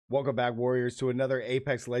Welcome back, Warriors, to another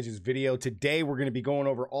Apex Legends video. Today, we're going to be going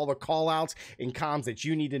over all the callouts and comms that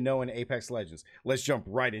you need to know in Apex Legends. Let's jump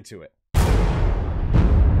right into it.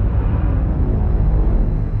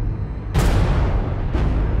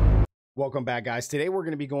 Welcome back, guys. Today, we're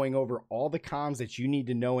going to be going over all the comms that you need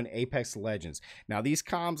to know in Apex Legends. Now, these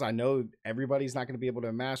comms, I know everybody's not going to be able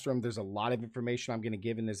to master them. There's a lot of information I'm going to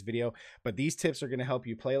give in this video, but these tips are going to help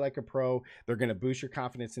you play like a pro. They're going to boost your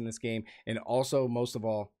confidence in this game, and also, most of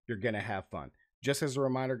all, you're going to have fun. Just as a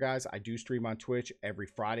reminder, guys, I do stream on Twitch every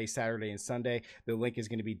Friday, Saturday, and Sunday. The link is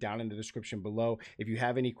going to be down in the description below. If you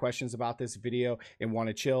have any questions about this video and want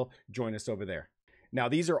to chill, join us over there. Now,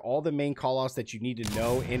 these are all the main callouts that you need to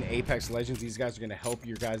know in Apex Legends. These guys are going to help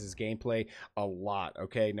your guys' gameplay a lot,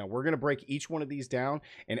 okay? Now, we're going to break each one of these down,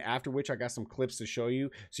 and after which I got some clips to show you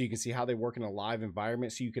so you can see how they work in a live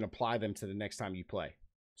environment so you can apply them to the next time you play.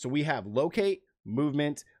 So we have locate,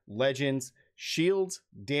 movement, legends, shields,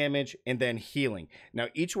 damage, and then healing. Now,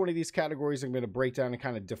 each one of these categories I'm going to break down and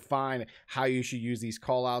kind of define how you should use these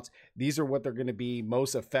callouts. These are what they're going to be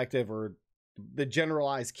most effective, or the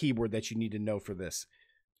generalized keyword that you need to know for this.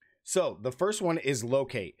 So the first one is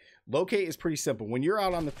locate. Locate is pretty simple. When you're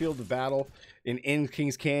out on the field of battle in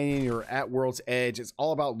Kings Canyon or at World's Edge, it's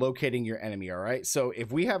all about locating your enemy. All right, so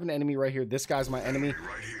if we have an enemy right here, this guy's my enemy,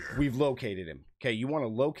 we've located him. Okay, you want to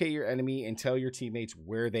locate your enemy and tell your teammates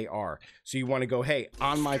where they are. So you want to go, hey,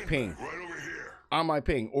 on my ping, on my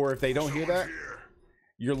ping. Or if they don't hear that,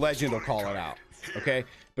 your legend will call it out. Okay,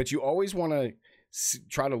 but you always want to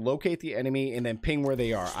try to locate the enemy and then ping where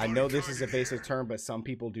they are. I know this is a basic term, but some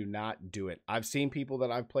people do not do it. I've seen people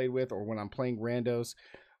that I've played with, or when I'm playing randos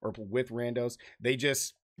or with randos, they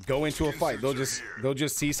just go into a fight. They'll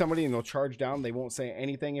just see somebody and they'll charge down. They won't say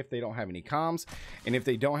anything if they don't have any comms, and if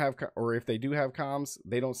they don't have, or if they do have comms,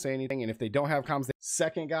 they don't say anything. And if they don't have comms,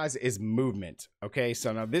 second, guys, is movement. Okay,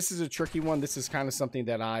 so now this is a tricky one. This is kind of something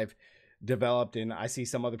that I've developed and I see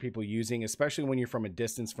some other people using, especially when you're from a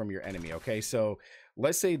distance from your enemy. Okay, so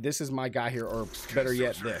let's say this is my guy here, or better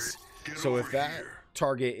yet, this. So if that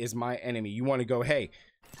target is my enemy, you want to go, hey,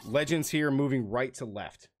 legends here moving right to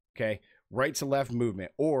left. Okay, right to left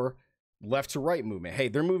movement, or left to right movement. Hey,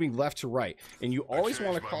 they're moving left to right, and you always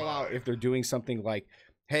want to call out if they're doing something like,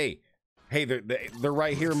 hey, they're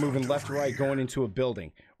right here moving left to right, going into a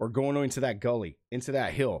building, or going into that gully, into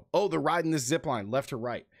that hill. Oh, they're riding this zip line left to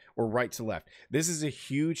right, or right to left. This is a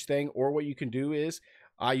huge thing. Or what you can do is,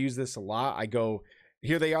 I use this a lot. I go,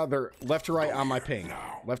 here they are, they're left to right on my ping,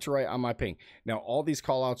 left to right on my ping. Now, all these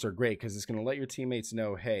call outs are great because it's going to let your teammates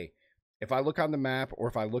know, hey, if I look on the map, or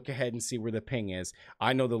if I look ahead and see where the ping is,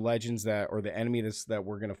 I know the legends that, or the enemy that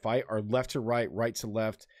we're going to fight, are left to right, right to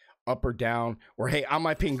left, up or down, or hey, on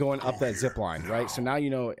my ping going up that zip line, right? So now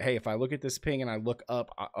you know, hey, if I look at this ping and I look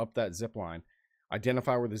up that zip line,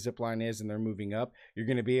 identify where the zip line is and they're moving up, you're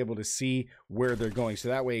going to be able to see where they're going. So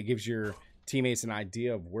that way it gives your teammates an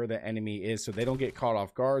idea of where the enemy is so they don't get caught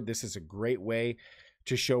off guard. This is a great way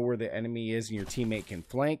to show where the enemy is and your teammate can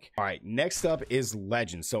flank. All right, next up is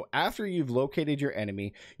legends. So after you've located your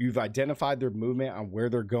enemy, you've identified their movement on where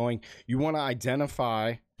they're going, you want to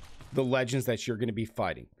identify the legends that you're going to be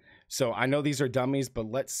fighting. So I know these are dummies, but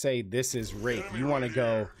let's say this is Wraith. You want to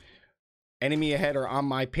go enemy ahead or on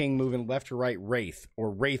my ping moving left to right, Wraith, or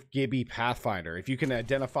Wraith, Gibby, Pathfinder. If you can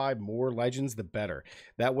identify more legends, the better.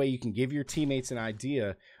 That way you can give your teammates an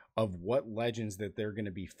idea of what legends that they're going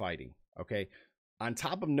to be fighting. Okay, on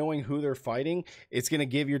top of knowing who they're fighting, it's going to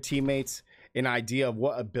give your teammates an idea of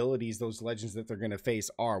what abilities those legends that they're going to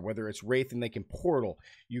face are. Whether it's Wraith and they can portal,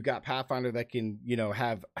 you got Pathfinder that can, you know,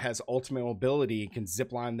 has ultimate mobility and can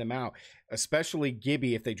zip line them out. Especially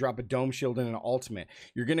Gibby, if they drop a dome shield and an ultimate,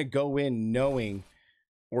 you're going to go in knowing,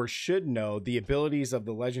 or should know, the abilities of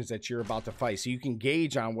the legends that you're about to fight, so you can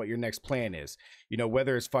gauge on what your next plan is. You know,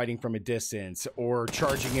 whether it's fighting from a distance or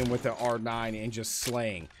charging in with the R9 and just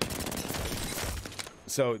slaying.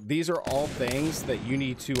 So these are all things that you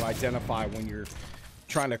need to identify when you're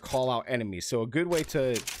trying to call out enemies. So a good way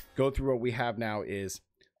to go through what we have now is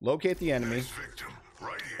locate the enemy.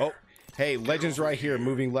 Oh, hey, legends right here,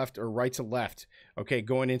 moving left or right to left. Okay,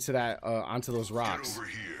 going into that, onto those rocks.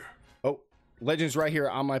 Oh, legends right here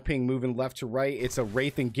on my ping, moving left to right. It's a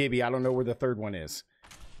Wraith and Gibby. I don't know where the third one is.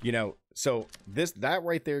 You know, so that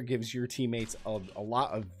right there gives your teammates a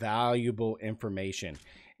lot of valuable information.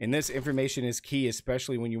 And this information is key,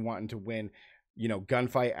 especially when you're wanting to win, you know,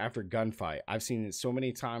 gunfight after gunfight. I've seen it so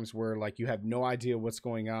many times where, like, you have no idea what's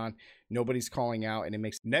going on. Nobody's calling out, and it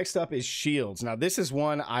makes... Next up is shields. Now, this is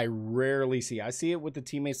one I rarely see. I see it with the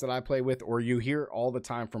teammates that I play with, or you hear all the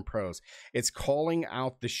time from pros. It's calling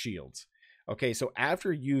out the shields. Okay, so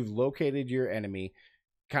after you've located your enemy,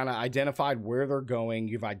 kind of identified where they're going.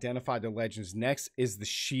 You've identified the legends. Next is the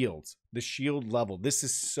shields, the shield level. This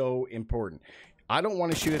is so important. I don't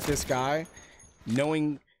want to shoot at this guy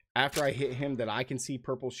knowing after I hit him that I can see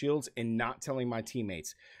purple shields and not telling my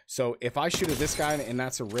teammates. So if I shoot at this guy and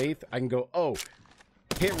that's a Wraith, I can go, oh,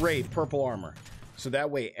 hit Wraith, purple armor. So that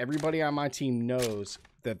way everybody on my team knows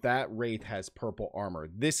that that Wraith has purple armor.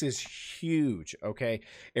 This is huge, okay?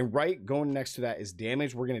 And right going next to that is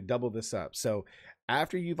damage. We're going to double this up. So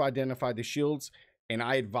after you've identified the shields, and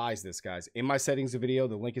I advise this, guys, in my settings video,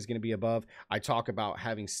 the link is going to be above. I talk about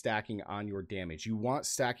having stacking on your damage. You want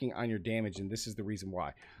stacking on your damage, and this is the reason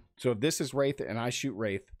why. So if this is Wraith and I shoot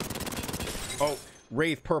Wraith, oh,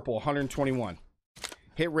 Wraith purple, 121.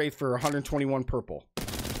 Hit Wraith for 121 purple.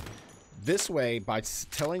 This way, by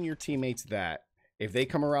telling your teammates that, if they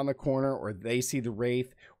come around the corner or they see the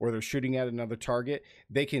Wraith or they're shooting at another target,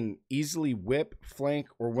 they can easily whip, flank,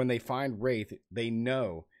 or when they find Wraith, they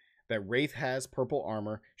know that Wraith has purple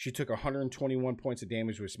armor. She took 121 points of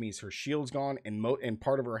damage, which means her shield's gone and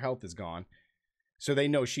part of her health is gone. So they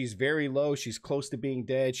know she's very low. She's close to being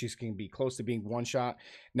dead. She's going to be close to being one shot.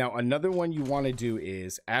 Now, another one you want to do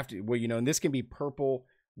is after, well, you know, and this can be purple,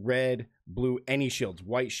 red, blue, any shields,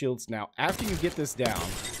 white shields. Now, after you get this down,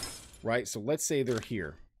 right? So let's say they're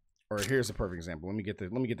here, or here's a perfect example. Let me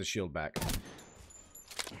get the shield back.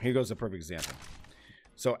 Here goes a perfect example.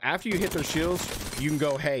 So after you hit their shields, you can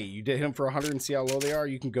go, hey, you did hit them for 100 and see how low they are.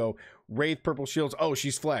 You can go Wraith purple shields. Oh,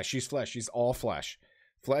 she's flesh. She's flesh. She's all flesh.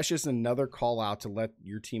 Flesh is another call out to let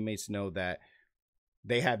your teammates know that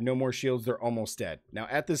they have no more shields. They're almost dead. Now,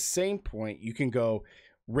 at the same point, you can go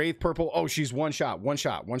Wraith purple. Oh, she's one shot, one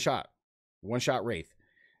shot, one shot, one shot Wraith.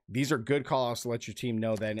 These are good call outs to let your team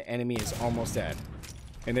know that an enemy is almost dead.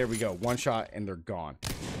 And there we go. One shot and they're gone.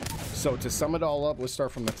 So to sum it all up, let's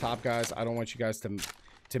start from the top, guys. I don't want you guys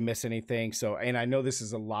to miss anything. So, and I know this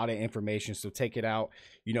is a lot of information, so take it out,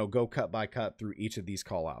 you know, go cut by cut through each of these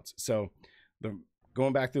call outs. So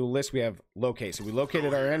going back through the list, we have locate. So we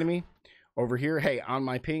located our enemy over here. Hey, on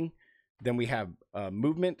my ping. Then we have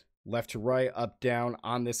movement, left to right, up, down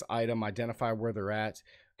on this item, identify where they're at.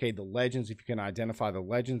 Okay, the legends, if you can identify the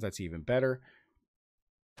legends, that's even better.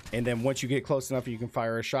 And then once you get close enough, you can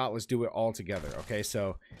fire a shot. Let's do it all together. Okay,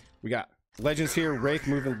 so we got legends here. Wraith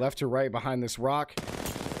moving left to right behind this rock.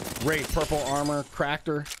 Wraith, purple armor, cracked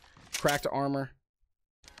armor.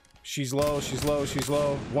 She's low, she's low, she's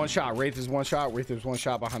low. One shot. Wraith is one shot. Wraith is one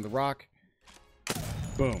shot behind the rock.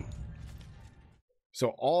 Boom. So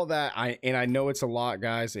all that, I know it's a lot,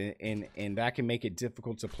 guys, and that can make it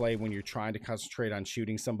difficult to play when you're trying to concentrate on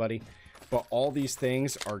shooting somebody. But all these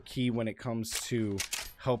things are key when it comes to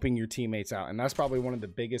helping your teammates out. And that's probably one of the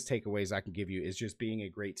biggest takeaways I can give you, is just being a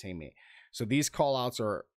great teammate. So these call outs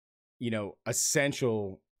are, you know,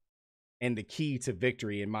 essential and the key to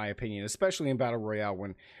victory, in my opinion, especially in Battle Royale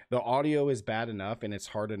when the audio is bad enough and it's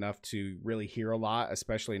hard enough to really hear a lot,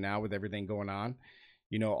 especially now with everything going on.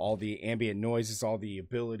 You know, all the ambient noises, all the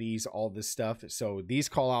abilities, all this stuff. So these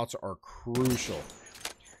call outs are crucial.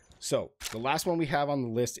 So the last one we have on the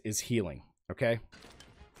list is healing. Okay.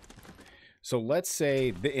 So let's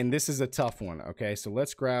say, and this is a tough one. Okay. So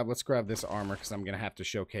let's grab this armor, because I'm going to have to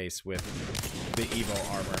showcase with the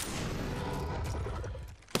Evo armor.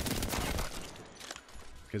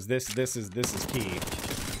 Because this is key.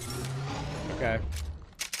 Okay.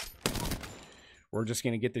 We're just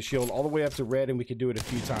going to get the shield all the way up to red, and we can do it a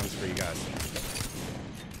few times for you guys.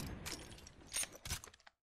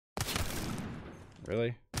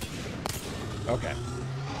 Really? Okay.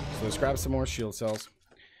 So let's grab some more shield cells.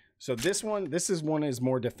 So this one is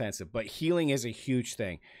more defensive, but healing is a huge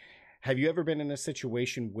thing. Have you ever been in a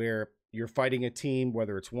situation where you're fighting a team,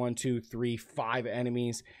 whether it's 1, 2, 3, 5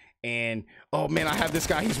 enemies, and, oh man, I have this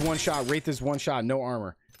guy, he's one shot, Wraith is one shot, no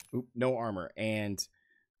armor. Oop, no armor. And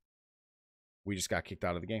we just got kicked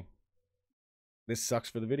out of the game. This sucks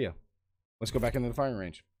for the video. Let's go back into the firing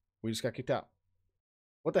range. We just got kicked out.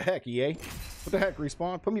 What the heck, EA? What the heck,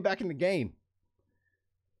 Respawn? Put me back in the game.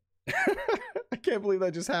 I can't believe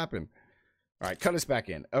that just happened. All right, cut us back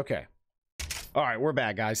in. Okay. All right, we're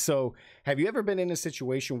back, guys. So have you ever been in a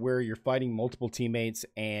situation where you're fighting multiple teammates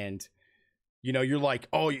and, you know, you're like,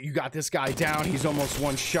 oh, you got this guy down, he's almost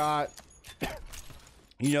one shot.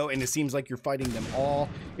 You know, and it seems like you're fighting them all,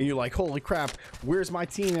 and you're like, holy crap, where's my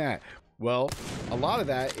team at? Well, a lot of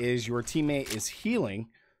that is your teammate is healing,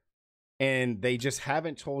 and they just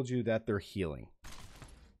haven't told you that they're healing.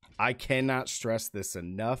 I cannot stress this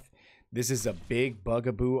enough. This is a big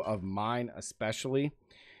bugaboo of mine, especially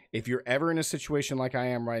if you're ever in a situation like I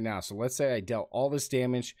am right now. So let's say I dealt all this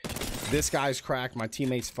damage. This guy's cracked. My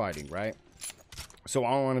teammate's fighting, right? So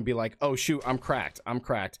I don't want to be like, oh shoot, I'm cracked. I'm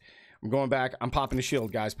going back. I'm popping a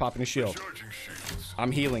shield, guys. Popping a shield.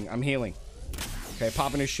 I'm healing. Okay,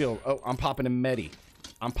 popping a shield. Oh, I'm popping a medi.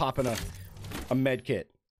 I'm popping a med kit.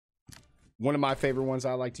 One of my favorite ones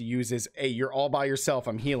I like to use is, hey, you're all by yourself.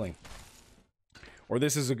 I'm healing. Or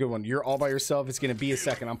this is a good one. You're all by yourself. It's going to be a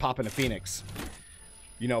second. I'm popping a Phoenix.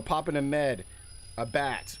 You know, popping a med, a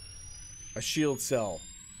bat, a shield cell,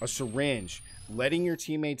 a syringe. Letting your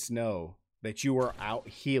teammates know that you are out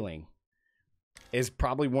healing is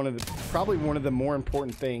probably one of the more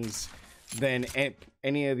important things than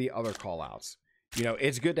any of the other call outs. You know,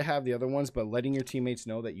 it's good to have the other ones, but letting your teammates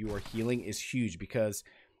know that you are healing is huge, because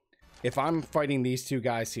if I'm fighting these two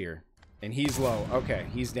guys here and he's low, okay,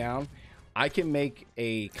 he's down, I can make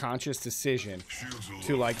a conscious decision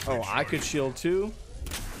to like, oh, I could shield too,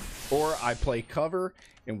 or I play cover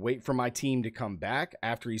and wait for my team to come back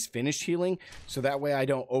after he's finished healing, so that way I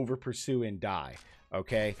don't over pursue and die.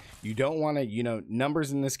 Okay, you don't want to, you know,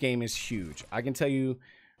 numbers in this game is huge. I can tell you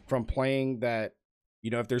from playing that, you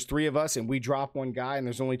know, if there's 3 of us and we drop one guy and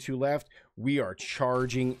there's only 2 left, we are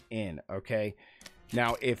charging in. Okay,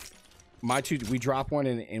 now if we drop one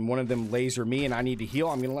and one of them laser me and I need to heal,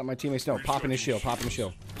 I'm gonna let my teammates know, popping a shield, popping a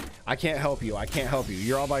shield. I can't help you.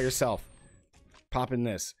 You're all by yourself. Popping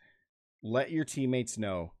this. Let your teammates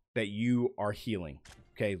know that you are healing.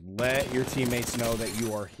 Okay, let your teammates know that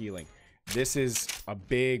you are healing. This is a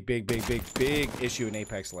big issue in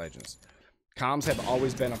Apex Legends. Comms have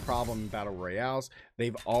always been a problem in Battle Royales.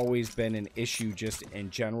 They've always been an issue just in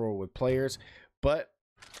general with players. But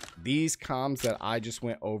these comms that I just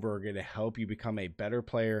went over are going to help you become a better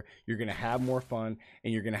player. You're going to have more fun,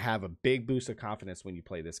 and you're going to have a big boost of confidence when you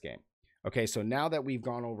play this game. Okay, so now that we've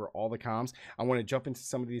gone over all the comms, I want to jump into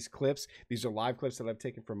some of these clips. These are live clips that I've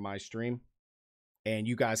taken from my stream, and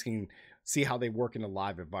you guys can see how they work in a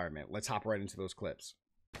live environment. Let's hop right into those clips.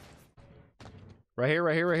 Right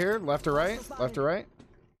here. Left to right. Left to right.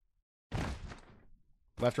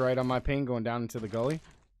 Left to right on my ping, going down into the gully.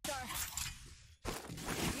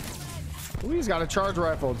 Ooh, he's got a charge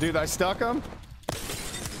rifle. Dude, I stuck him.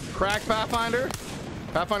 Crack Pathfinder.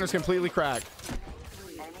 Pathfinder's completely cracked.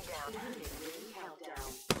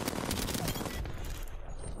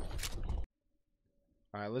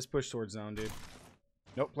 All right, let's push towards zone, dude.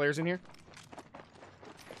 Nope, players in here.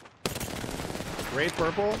 Raid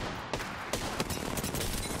purple.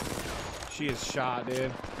 She is shot,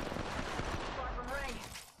 dude.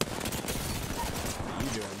 What are you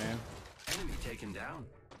doing, man? Enemy taken down.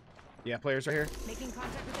 Yeah, players are here. Making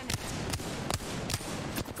contact with enemy.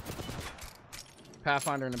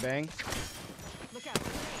 Pathfinder in a bang. Look out.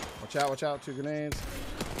 Watch out. 2 grenades.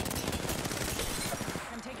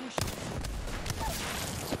 I'm taking shots.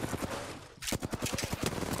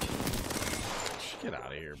 Get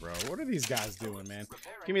out of here, bro. What are these guys doing, man?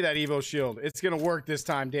 Give me that Evo shield. It's gonna work this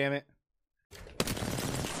time, damn it.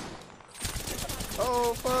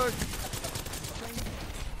 Oh, fuck.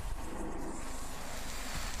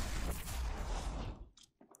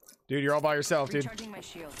 Dude, you're all by yourself, dude. Recharging my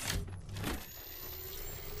shield.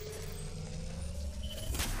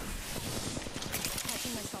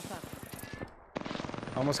 Patching myself up.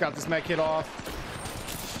 Almost got this med kit off.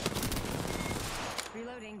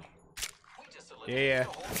 Reloading. Yeah.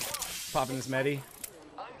 Popping this medi.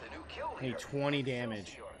 I need 20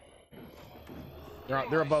 damage.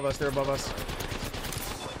 They're above us. They're above us.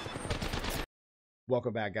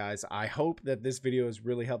 Welcome back, guys. I hope that this video has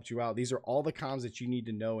really helped you out. These are all the comms that you need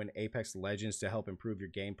to know in Apex Legends to help improve your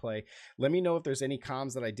gameplay. Let me know if there's any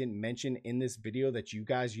comms that I didn't mention in this video that you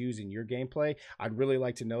guys use in your gameplay. I'd really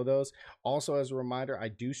like to know those. Also, as a reminder, I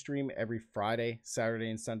do stream every Friday, Saturday,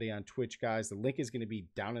 and Sunday on Twitch, guys. The link is going to be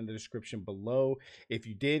down in the description below. If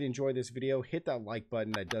you did enjoy this video, hit that like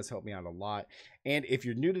button. That does help me out a lot. And if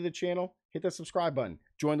you're new to the channel, hit that subscribe button.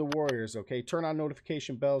 Join the Warriors, okay? Turn on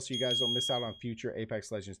notification bells so you guys don't miss out on future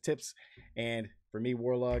Apex Legends tips. And for me,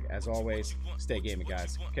 Warlug, as always, stay gaming,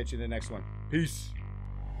 guys. Catch you in the next one. Peace.